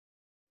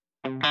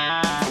Here's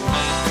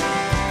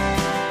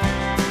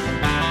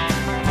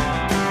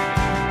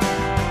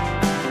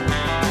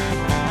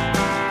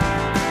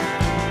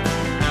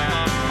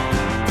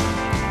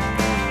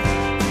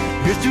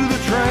to the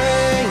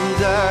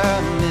trains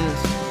I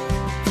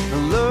missed, the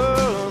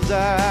loves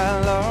I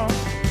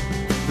lost,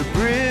 the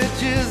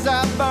bridges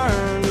I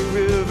burned, the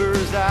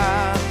rivers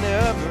I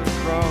never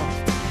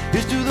crossed.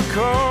 Here's to the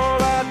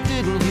call I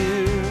didn't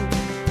hear,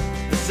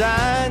 the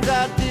signs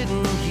I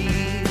didn't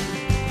heed,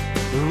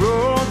 the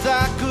roads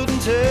I couldn't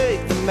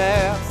take, the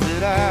maps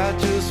that I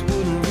just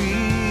wouldn't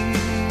read.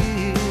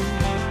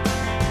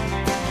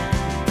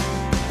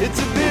 It's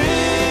a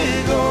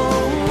big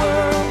old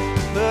world,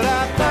 but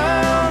I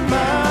found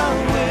my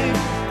way,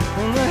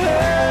 and the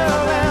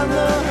hell and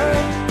the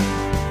hurt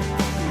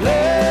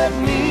led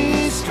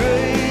me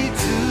straight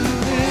to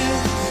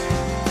this.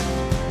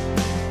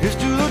 Here's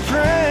to the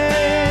trains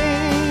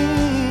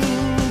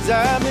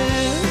I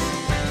missed.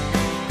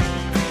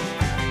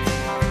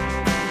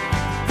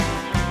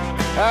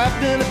 I've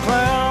been a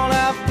clown,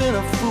 I've been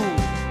a fool,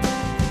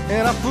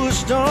 and I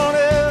pushed on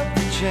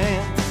every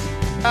chance.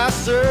 I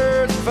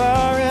searched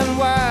far and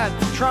wide,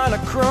 trying to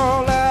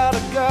crawl out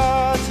of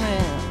God's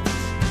hands.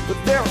 But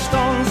there were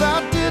stones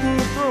I didn't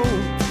throw,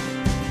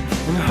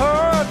 and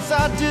hearts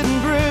I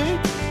didn't break,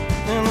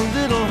 and a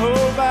little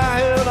hope I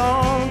held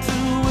on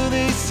to with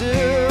a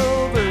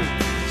silver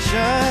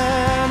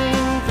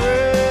shining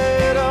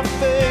thread of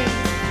faith.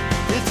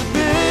 It's a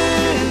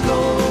big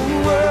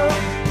old world,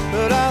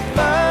 but I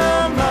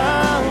found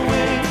my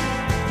way,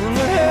 and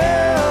the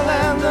hell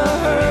and the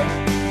hurt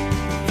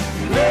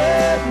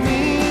led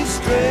me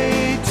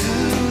straight to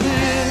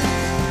this.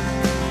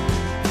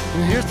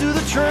 And here's to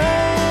the trains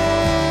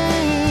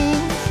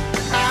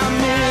I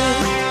missed.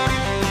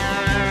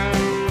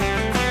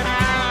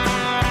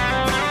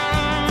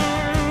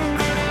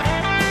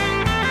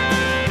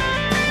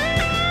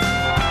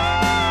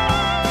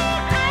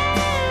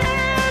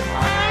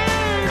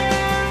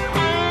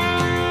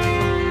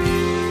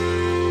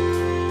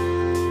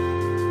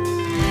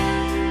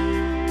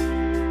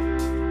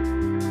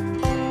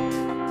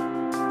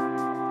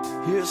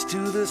 Here's to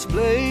this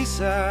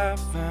place I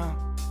found,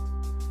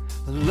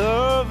 the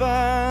love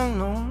I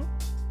know,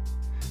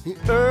 the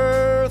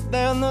earth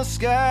and the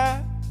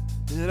sky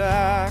that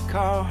I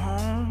call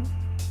home.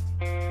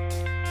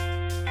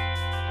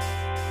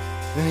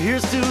 And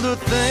here's to the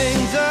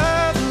things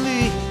I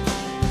believe,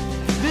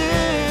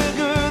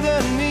 bigger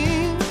than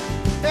me,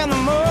 and the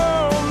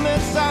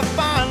moments I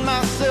find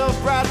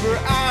myself right where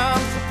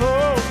I'm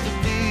supposed to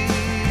be.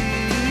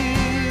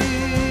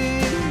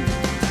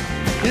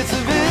 It's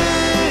a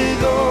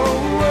big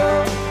old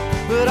world,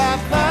 but I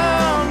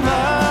found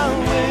my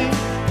way,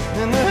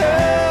 and the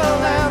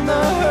hell and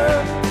the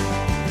hurt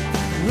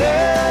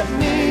led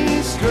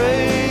me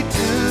straight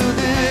to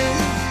this.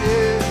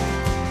 Yeah.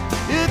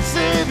 It's a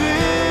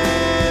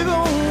big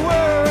old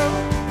world,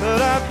 but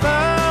I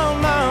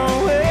found my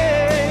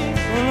way,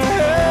 and the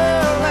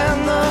hell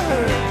and the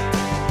hurt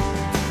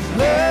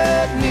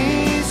led me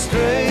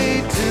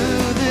straight to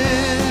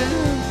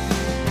this.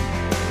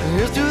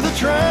 Here's to the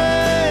trains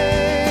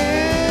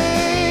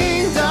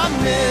I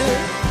missed.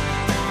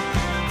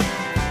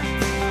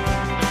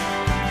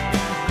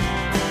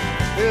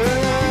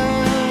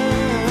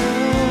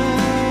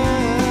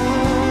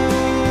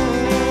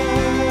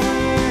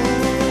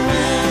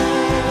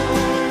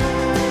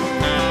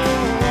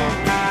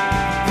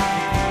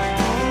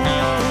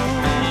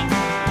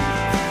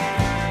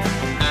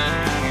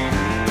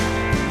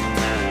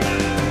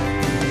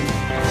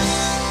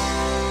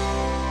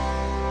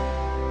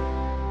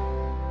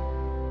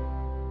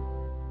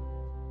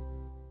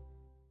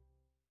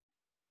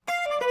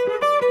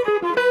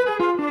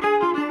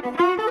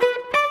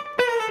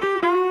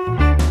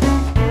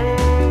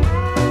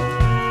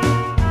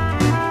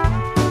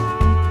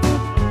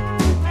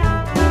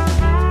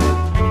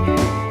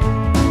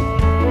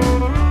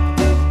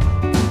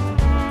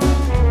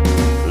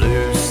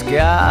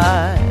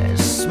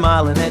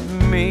 Smiling at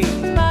me,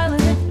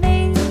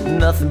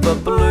 nothing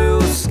but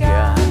blue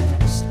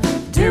skies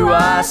do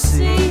I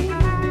see.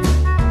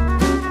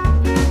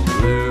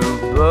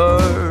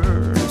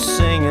 Bluebirds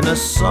singing a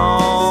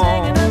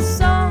song,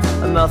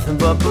 nothing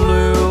but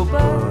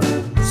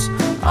bluebirds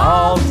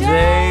all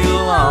day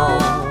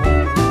long.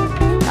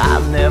 I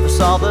never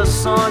saw the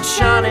sun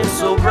shining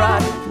so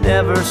bright,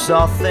 never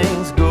saw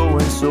things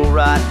going so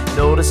right.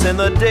 Noticing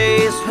the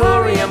days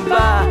hurrying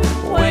by,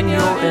 when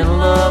you're in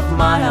love,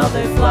 my how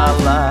they fly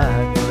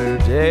like blue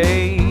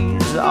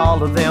days,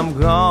 all of them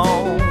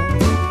gone.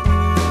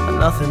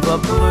 Nothing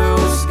but blue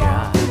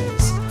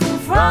skies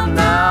from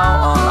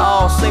now on.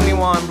 Oh, sing me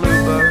one,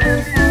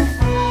 bluebird.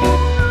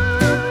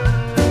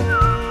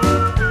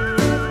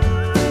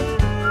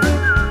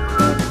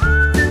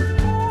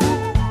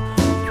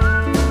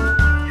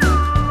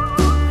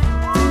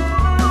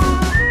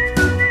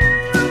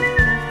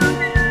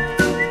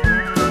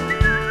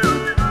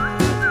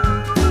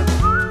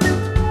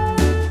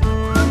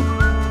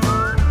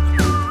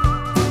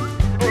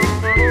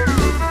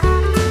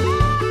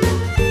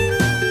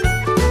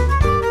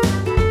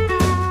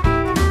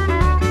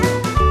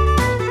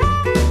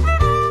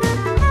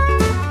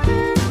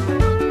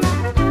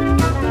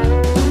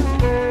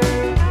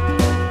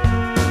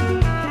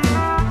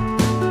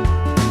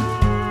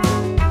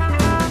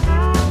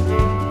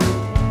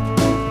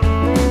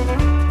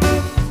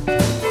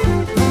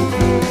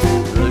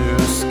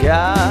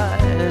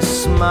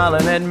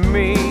 smiling at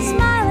me,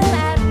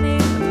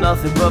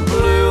 nothing but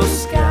blue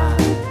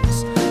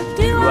skies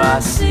do I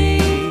see.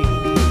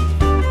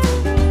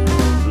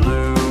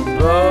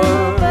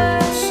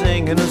 Bluebirds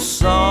singing a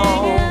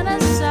song,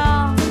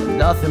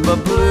 nothing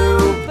but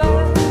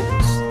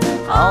bluebirds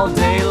all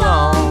day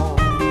long.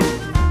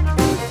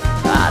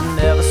 I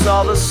never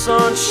saw the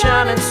sun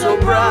shining so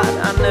bright,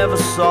 I never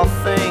saw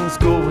things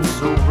going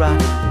so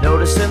right.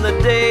 Noticing the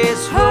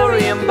days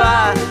hurrying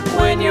by,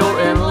 when you're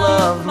in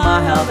love,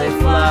 my how they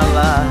fly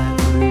like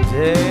blue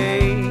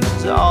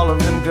days. All of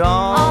them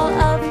gone,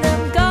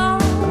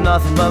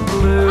 nothing but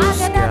blue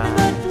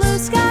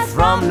skies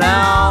from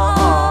now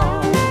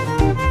on,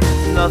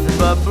 nothing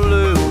but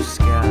blue skies.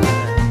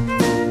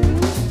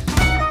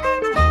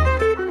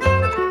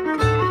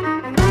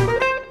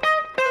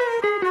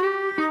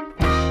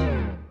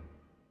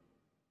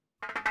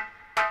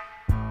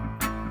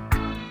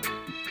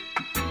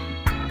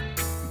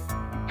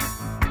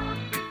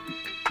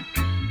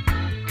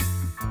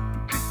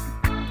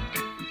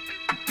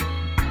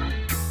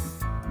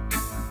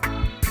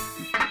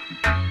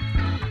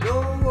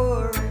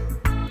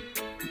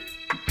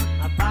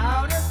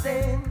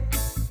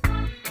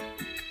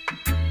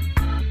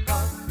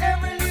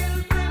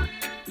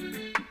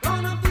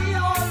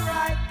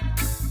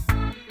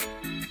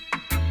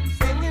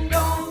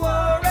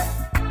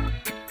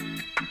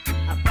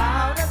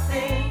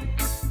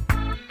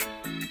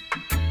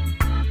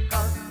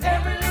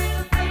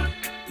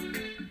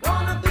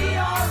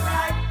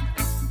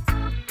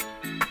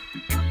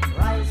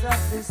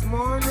 This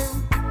morning,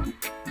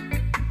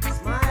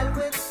 smile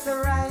with the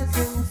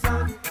rising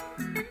sun.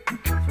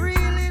 3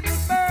 little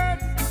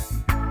birds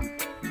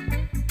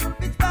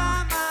pitch by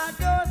my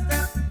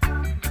doorstep,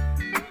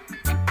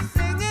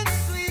 singing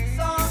sweet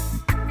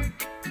songs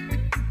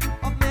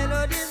of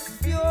melodies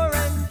pure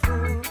and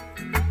true,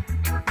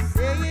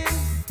 saying,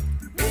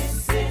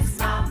 "This is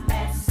my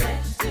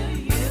message to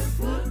you."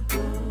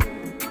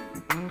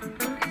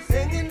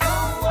 Singing,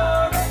 "Don't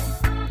worry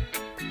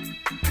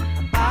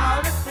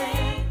about a thing."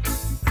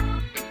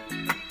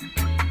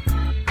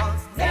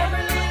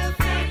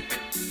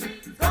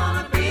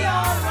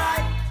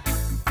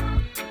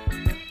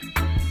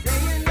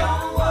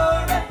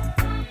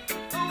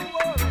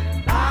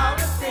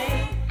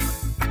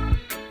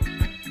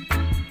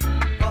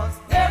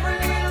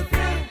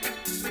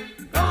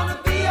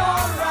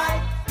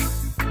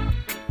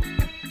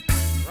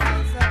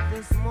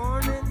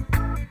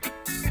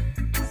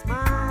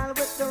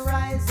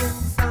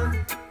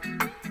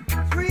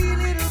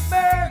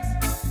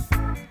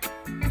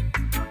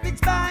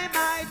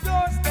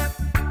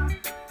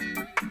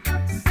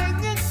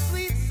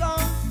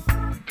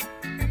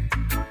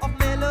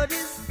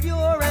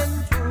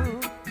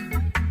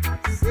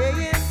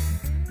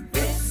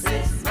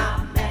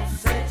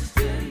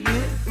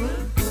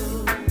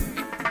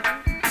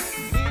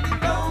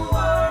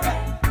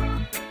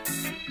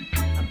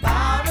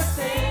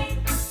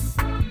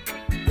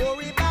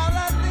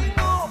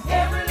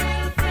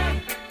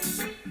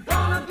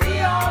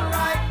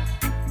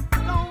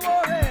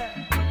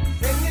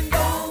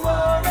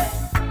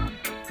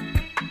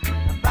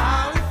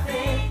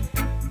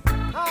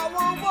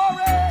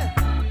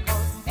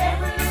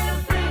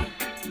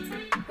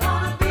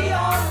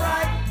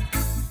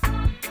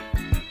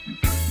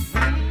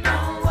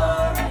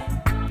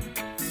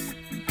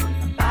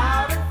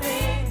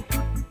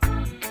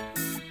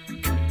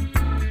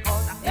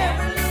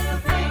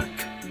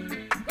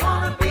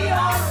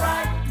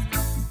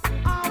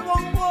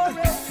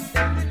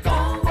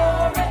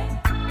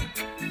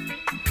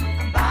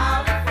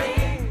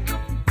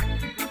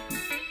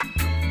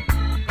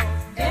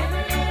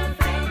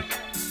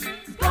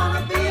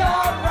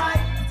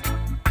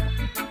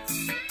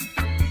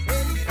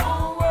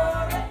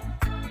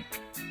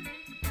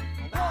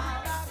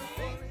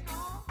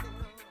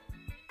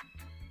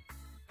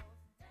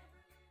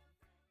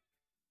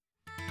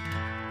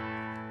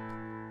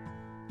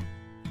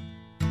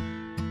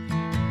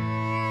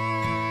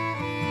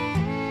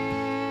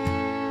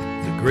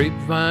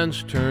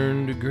 Grapevines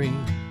turned to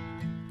green,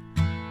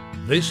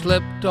 they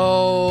slept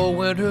all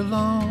winter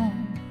long.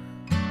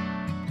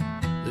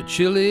 The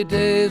chilly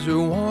days are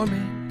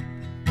warming,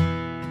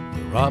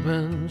 the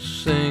robin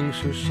sings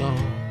her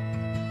song.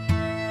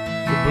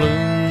 The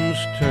blooms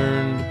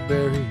turn to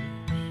berries,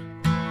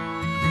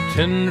 the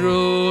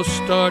tendrils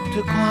start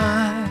to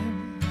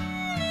climb.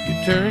 You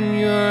turn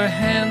your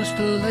hands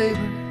to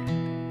labor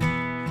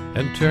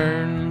and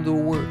turn the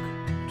work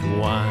to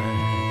wine.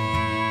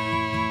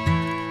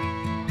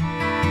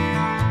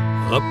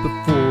 Up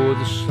before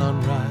the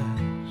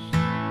sunrise,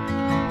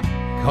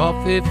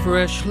 coffee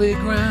freshly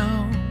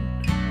ground,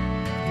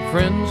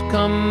 friends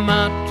come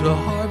out to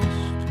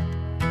harvest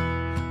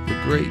the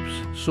grapes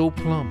so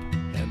plump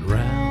and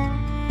round.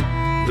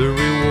 The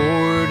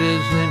reward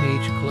is in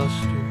each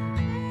cluster,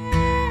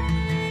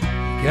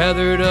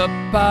 gathered up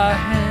by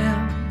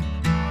hand,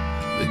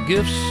 the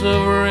gifts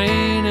of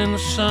rain and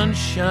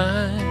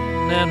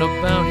sunshine and a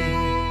bounty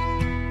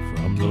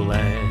from the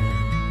land.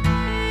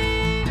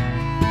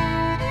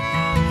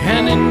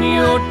 and in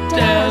your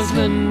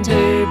dazzling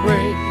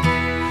daybreak,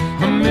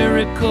 a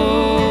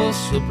miracle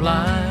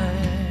sublime,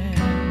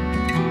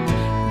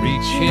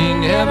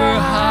 reaching ever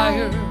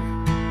higher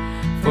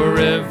for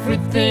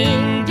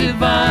everything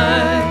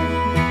divine.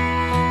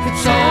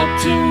 It's all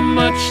too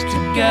much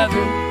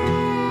together,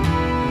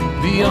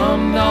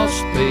 beyond all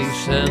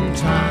space and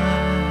time.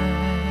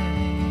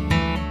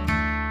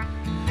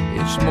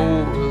 It's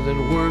more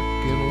than work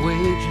and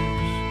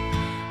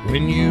wages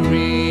when you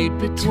read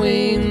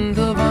between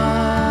the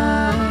lines.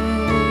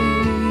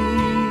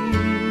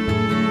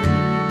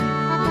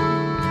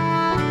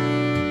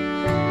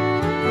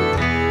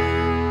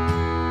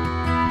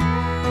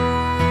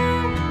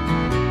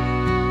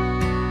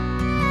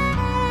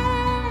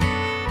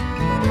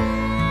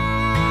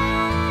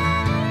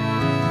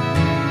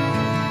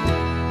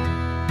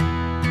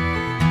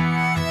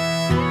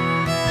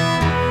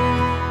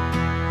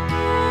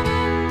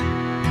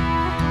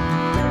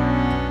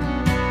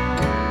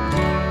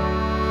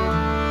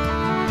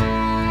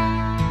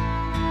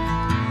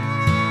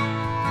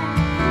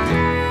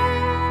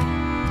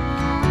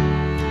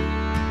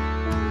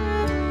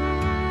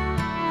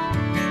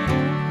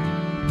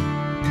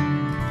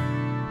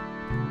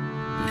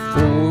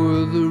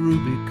 Before the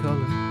ruby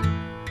color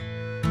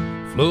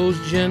flows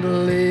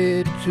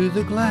gently to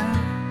the glass,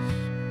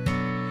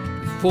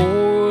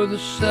 before the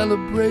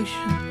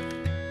celebration,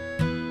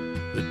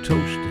 the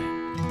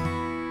toasting,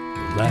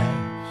 the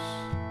laughs,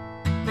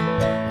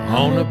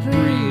 on a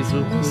breeze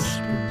of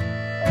whisper,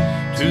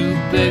 too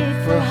big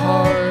for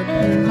heart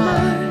and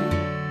mind,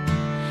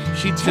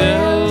 she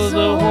tells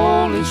the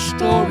holy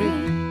story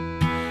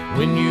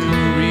when you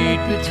read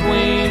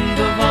between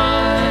the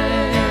vines.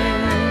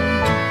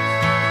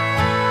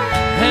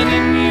 And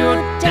in your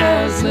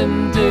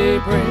dazzling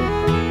daybreak,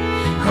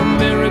 a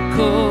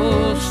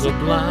miracle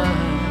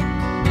sublime,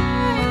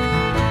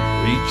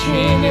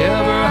 reaching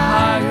ever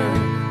higher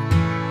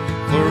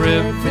for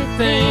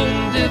everything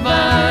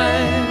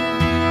divine.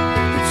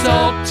 It's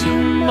all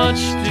too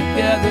much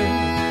together,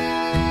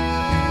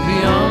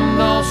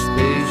 beyond all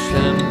space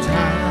and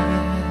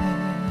time.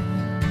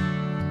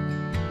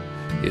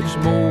 It's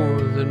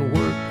more than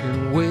work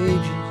and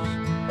wages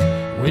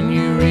when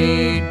you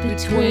read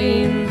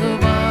between the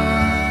lines.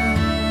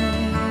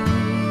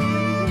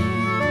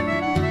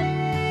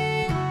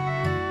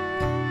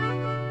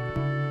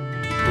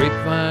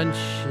 Grapevines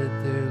shed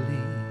their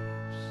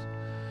leaves,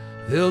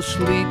 they'll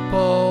sleep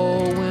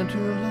all winter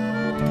long.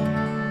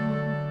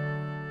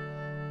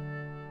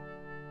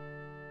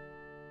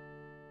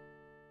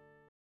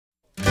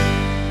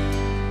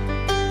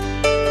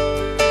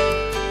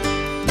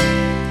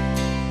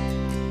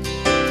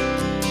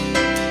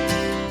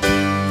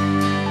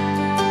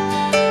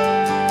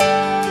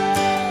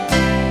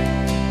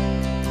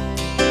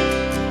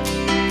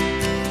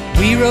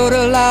 We rode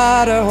a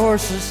lot of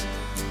horses,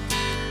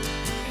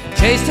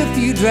 chased a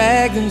few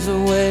dragons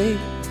away.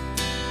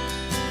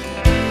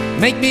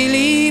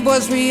 Make-believe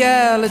was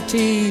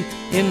reality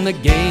in the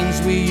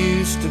games we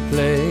used to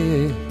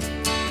play.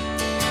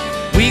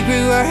 We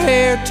grew our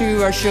hair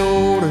to our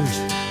shoulders,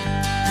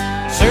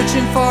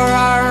 searching for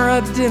our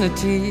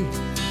identity.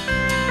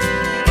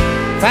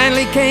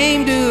 Finally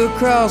came to a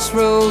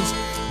crossroads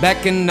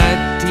back in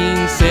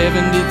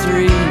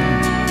 1973.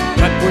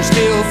 But we're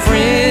still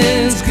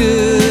friends,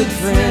 good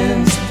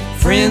friends,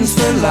 friends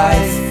for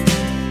life.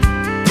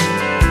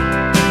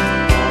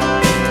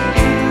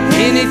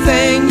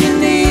 Anything you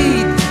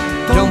need,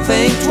 don't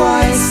think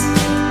twice.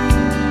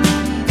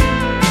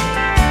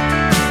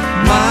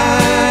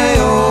 My,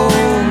 oh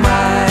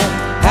my,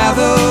 how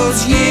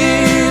those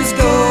years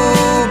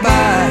go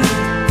by.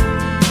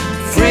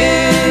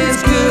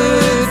 Friends,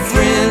 good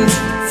friends,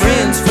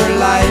 friends for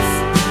life.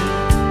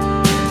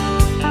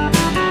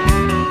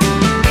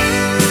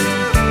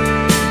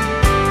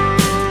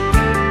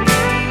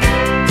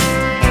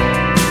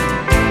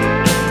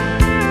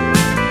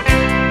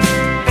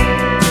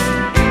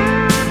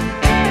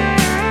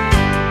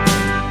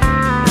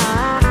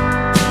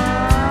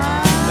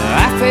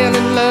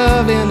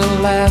 In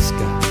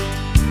Alaska,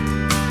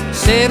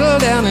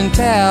 settled down in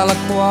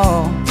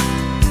Tahlequah.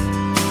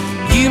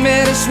 You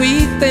met a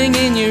sweet thing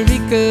in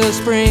Eureka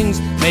Springs,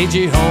 made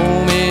you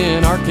home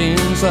in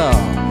Arkansas.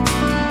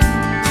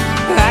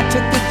 I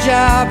took a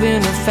job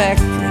in a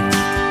factory,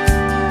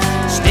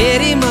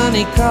 steady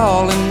money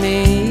calling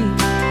me.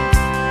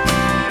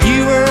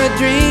 You were a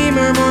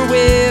dreamer, more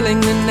willing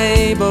than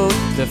able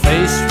to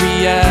face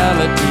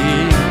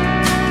reality.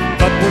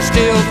 But we're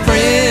still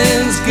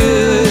friends,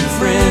 good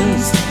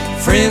friends,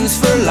 friends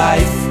for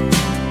life.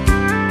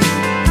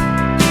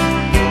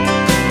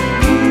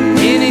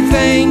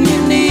 Anything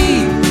you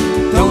need,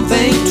 don't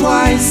think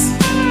twice.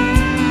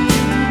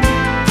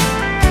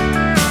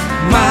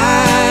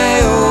 My,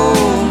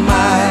 oh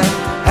my,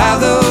 how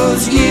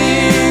those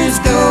years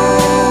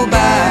go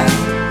by.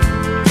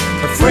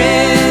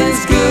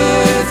 Friends,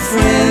 good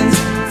friends,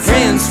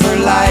 friends for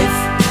life.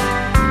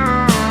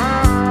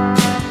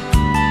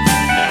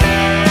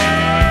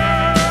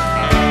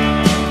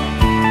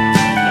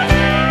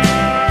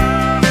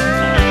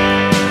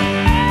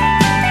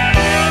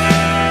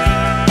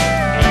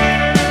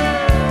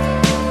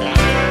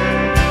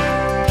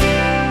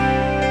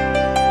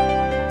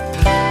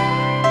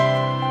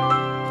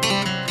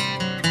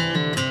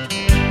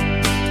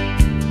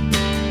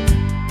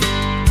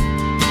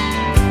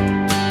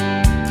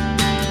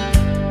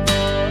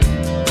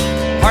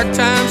 Hard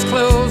times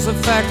closed the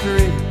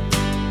factory,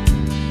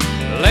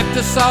 left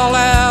us all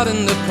out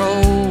in the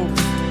cold.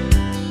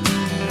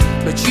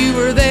 But you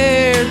were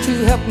there to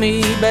help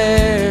me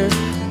bear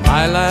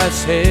my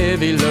life's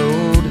heavy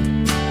load.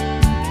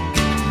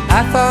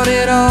 I thought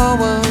it all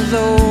was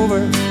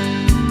over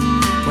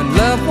when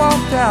love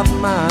walked out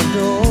my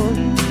door.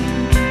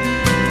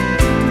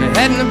 If it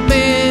hadn't have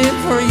been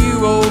for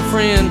you, old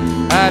friend,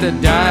 I'd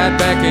have died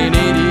back in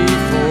 '84.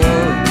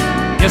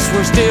 Guess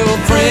we're still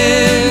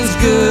friends,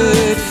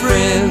 good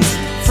friends,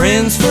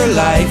 friends for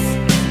life.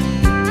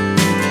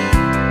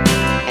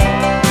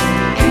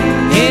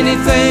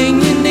 Anything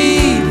you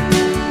need,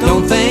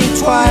 don't think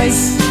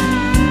twice.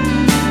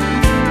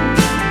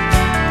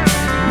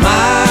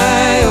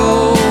 My,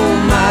 oh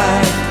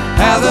my,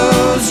 how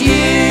those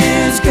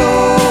years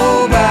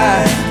go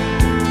by.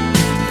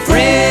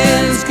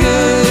 Friends,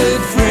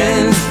 good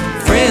friends,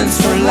 friends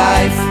for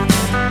life.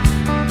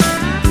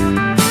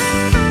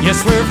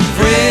 Yes, we're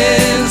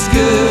friends,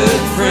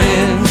 good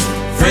friends,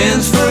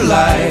 friends for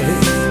life.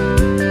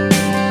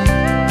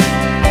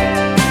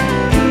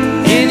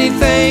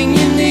 Anything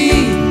you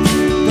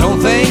need,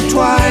 don't think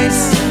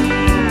twice.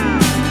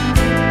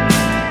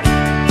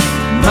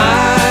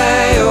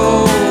 My,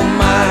 oh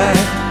my,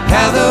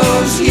 how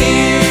those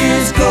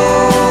years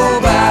go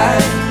by.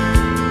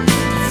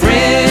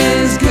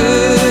 Friends,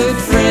 good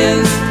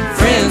friends,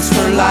 friends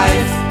for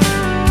life.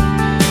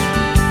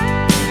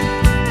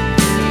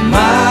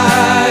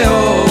 My,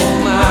 oh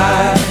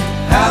my,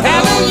 how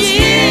those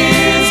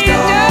years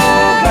go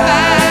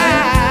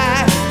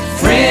by.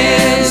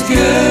 Friends,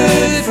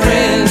 good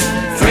friends,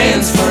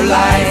 friends for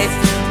life.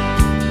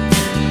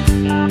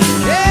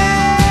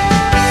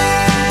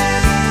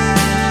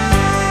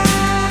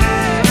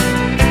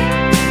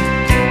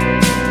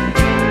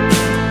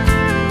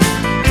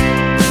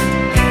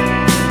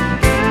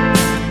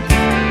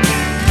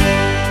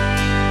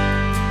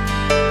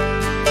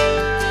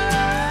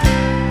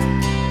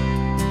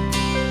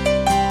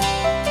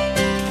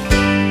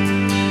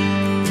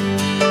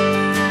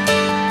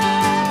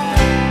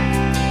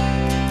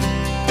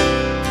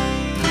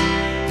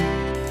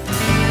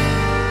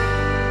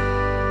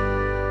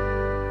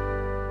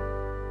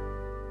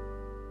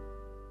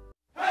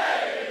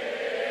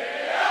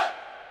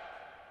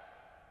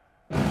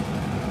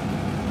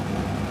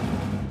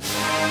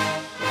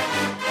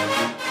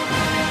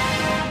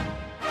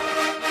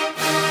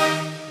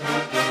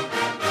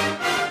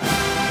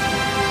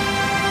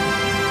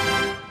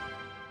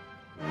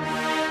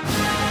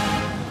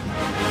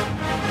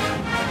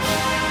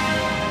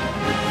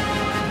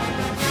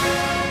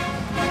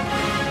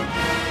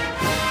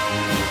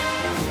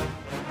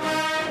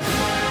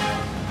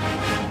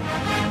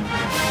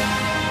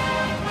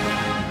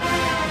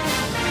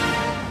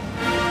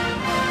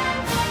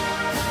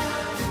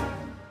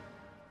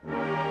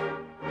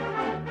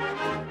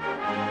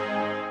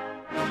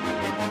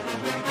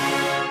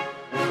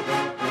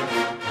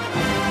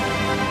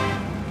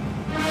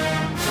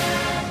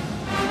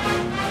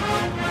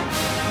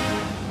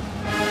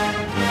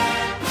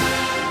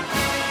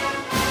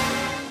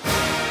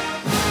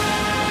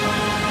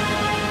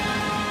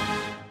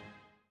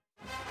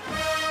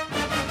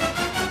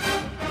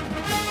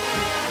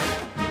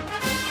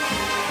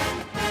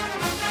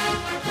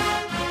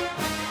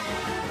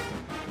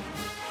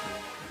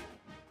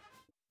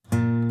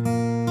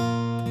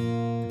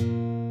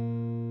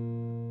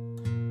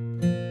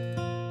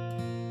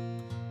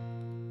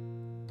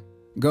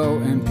 Go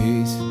in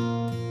peace,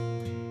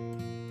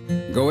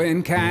 go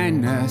in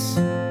kindness,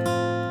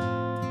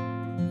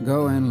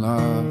 go in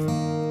love,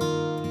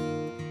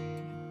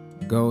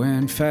 go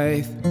in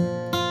faith.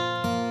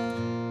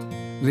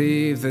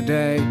 Leave the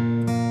day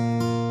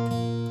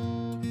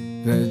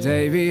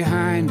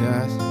behind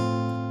us.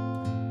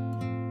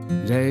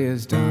 Day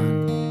is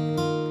done.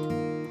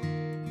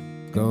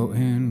 Go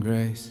in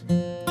grace.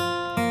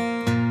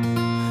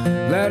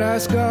 Let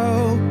us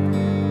go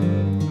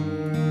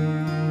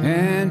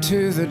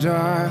into the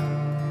dark,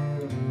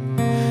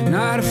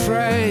 not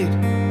afraid,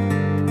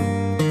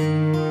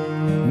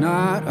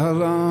 not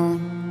alone.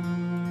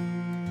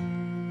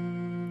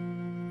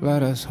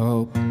 Let us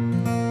hope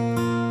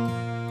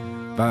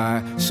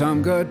by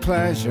some good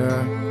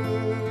pleasure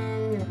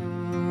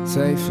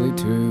safely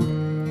to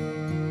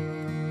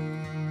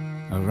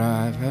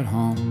arrive at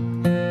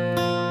home.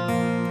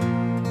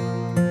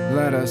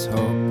 Let us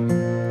hope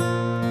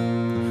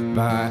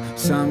by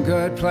some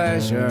good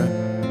pleasure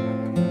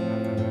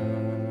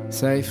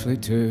safely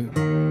to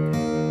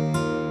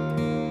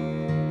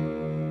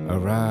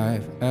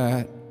arrive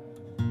at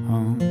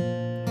home.